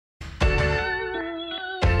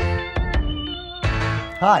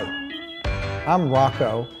Hi, I'm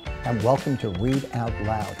Rocco, and welcome to Read Out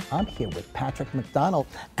Loud. I'm here with Patrick McDonald,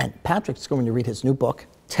 and Patrick's going to read his new book,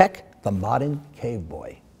 Tech, the Modern Cave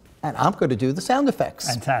Boy. And I'm going to do the sound effects.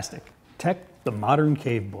 Fantastic. Tech, the Modern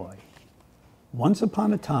Cave Boy. Once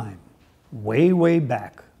upon a time, way, way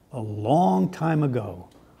back, a long time ago,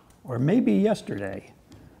 or maybe yesterday,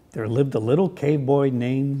 there lived a little cave boy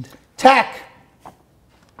named Tech!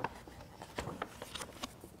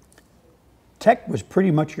 Tech was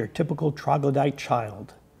pretty much your typical troglodyte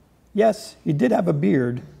child. Yes, he did have a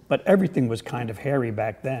beard, but everything was kind of hairy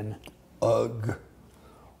back then. Ugh.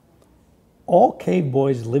 All cave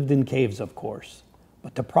boys lived in caves, of course,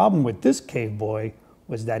 but the problem with this cave boy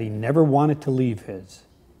was that he never wanted to leave his,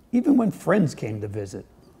 even when friends came to visit.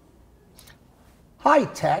 Hi,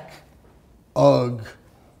 Tech. Ugh.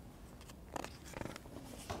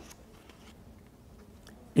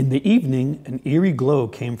 In the evening, an eerie glow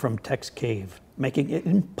came from Tech's cave, making it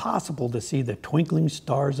impossible to see the twinkling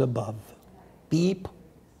stars above. Beep,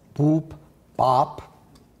 boop, bop.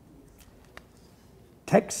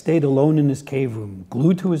 Tech stayed alone in his cave room,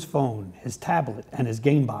 glued to his phone, his tablet, and his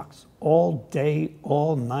game box, all day,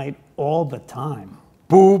 all night, all the time.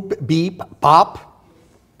 Boop, beep, bop.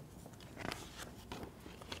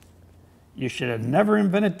 You should have never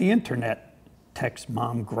invented the internet, Tech's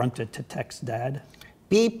mom grunted to Tech's dad.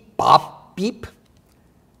 Beep, bop, beep.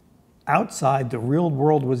 Outside, the real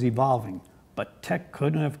world was evolving, but Tech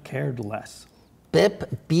couldn't have cared less.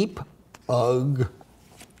 Bip, beep, ugh.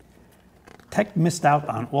 Tech missed out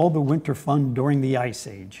on all the winter fun during the Ice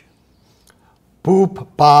Age. Boop,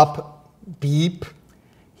 bop, beep.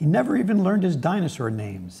 He never even learned his dinosaur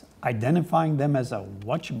names, identifying them as a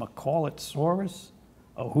whatchamacallit-saurus,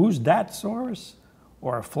 a who's that saurus,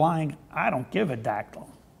 or a flying I don't give a dactyl.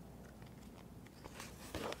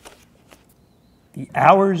 The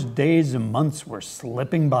hours, days, and months were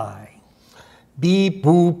slipping by. Beep,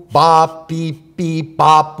 boop, bop, beep, beep,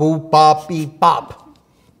 bop, boop, bop, beep, bop.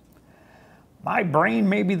 My brain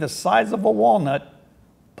may be the size of a walnut,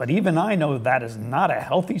 but even I know that is not a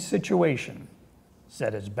healthy situation,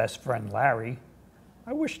 said his best friend Larry.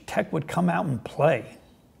 I wish Tech would come out and play.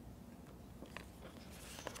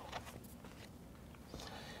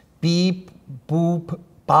 Beep, boop,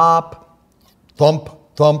 bop, thump,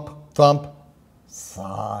 thump, thump.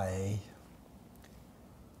 Sigh.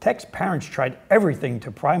 Tech's parents tried everything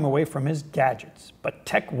to pry him away from his gadgets, but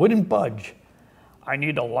Tech wouldn't budge. I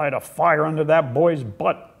need to light a fire under that boy's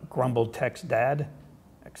butt, grumbled Tech's dad.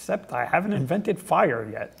 Except I haven't invented fire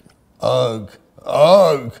yet. Ugh,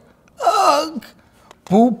 ugh, ugh.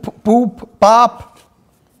 Boop, boop, bop.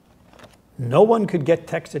 No one could get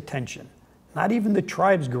Tech's attention, not even the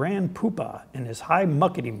tribe's grand poopa and his high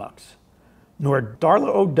muckety-mucks, nor Darla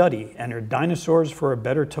O'Duddy and her dinosaurs for a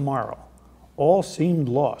better tomorrow. All seemed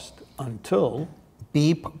lost until...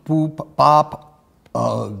 Beep, boop, bop,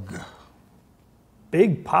 ugh.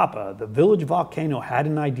 Big Papa, the village volcano, had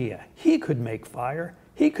an idea. He could make fire.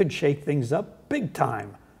 He could shake things up big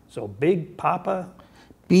time. So Big Papa...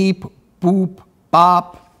 Beep, boop,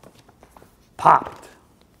 bop. Popped.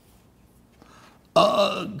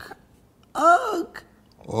 Ugh, ugh,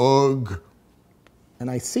 ugh. And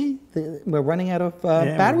I see we're running out of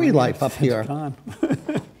battery life up here.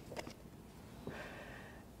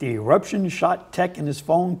 The eruption shot Tech and his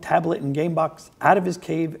phone, tablet, and game box out of his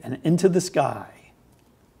cave and into the sky.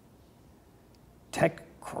 Tech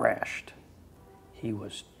crashed. He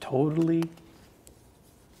was totally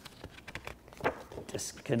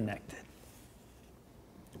disconnected.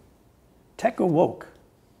 Tech awoke,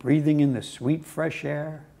 breathing in the sweet fresh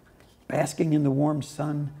air, basking in the warm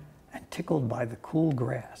sun, and tickled by the cool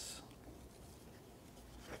grass.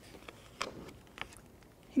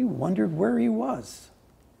 He wondered where he was.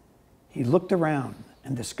 He looked around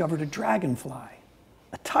and discovered a dragonfly,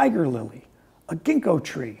 a tiger lily, a ginkgo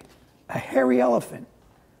tree, a hairy elephant,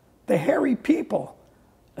 the hairy people,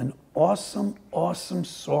 an awesome, awesome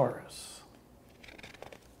saurus.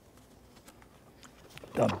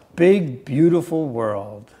 The big, beautiful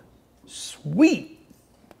world. Sweet!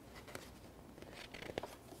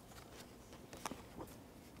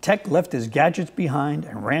 Tech left his gadgets behind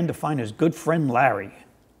and ran to find his good friend Larry.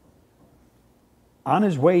 On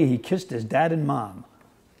his way, he kissed his dad and mom.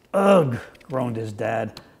 Ugh, groaned his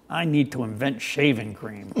dad. I need to invent shaving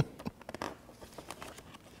cream.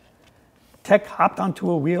 Tech hopped onto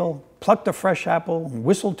a wheel, plucked a fresh apple, and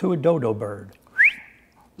whistled to a dodo bird.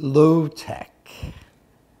 Low Tech.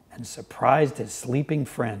 And surprised his sleeping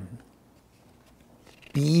friend.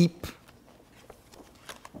 Beep.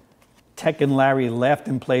 Tech and Larry laughed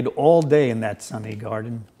and played all day in that sunny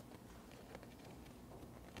garden.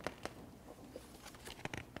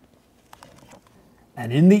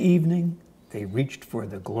 And in the evening, they reached for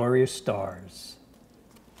the glorious stars.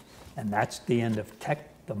 And that's the end of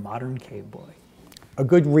Tech, the Modern Cave Boy. A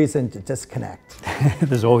good reason to disconnect.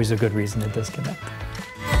 There's always a good reason to disconnect.